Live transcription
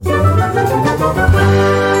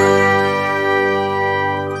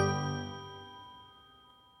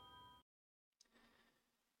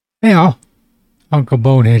Uncle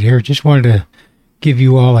Bonehead here. Just wanted to give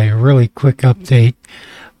you all a really quick update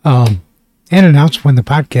and announce when the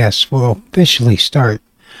podcast will officially start.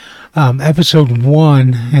 Episode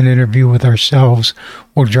 1, an interview with ourselves,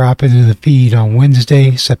 will drop into the feed on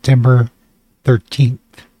Wednesday, September 13th.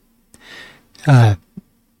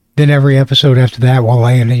 Then every episode after that will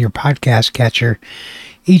land in your podcast catcher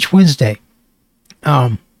each Wednesday.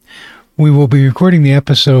 We will be recording the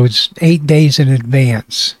episodes 8 days in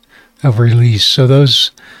advance of release, so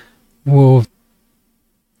those will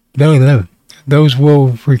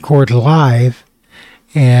record live,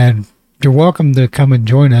 and you're welcome to come and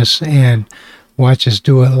join us and watch us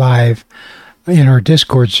do it live in our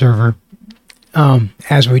Discord server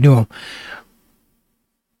as we do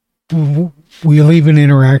them. We'll even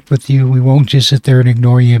interact with you. We won't just sit there and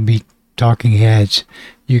ignore you and be talking heads.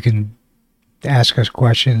 You can ask us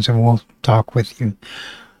questions and we'll talk with you.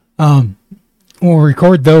 We'll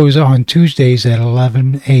record those on Tuesdays at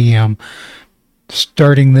 11 a.m.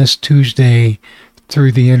 starting this Tuesday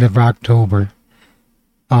through the end of October.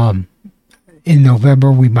 In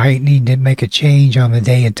November, we might need to make a change on the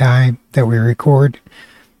day and time that we record.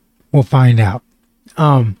 We'll find out.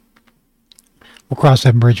 We'll cross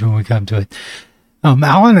that bridge when we come to it.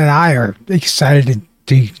 Alan and I are excited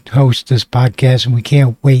to host this podcast, and we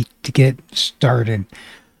can't wait to get started.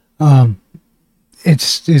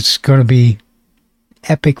 It's going to be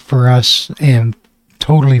epic for us and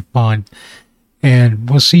totally fun. And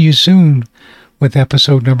we'll see you soon with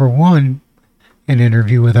episode number 1, an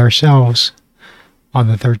interview with ourselves on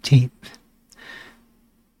the 13th.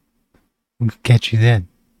 We'll catch you then.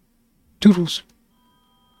 Toodles.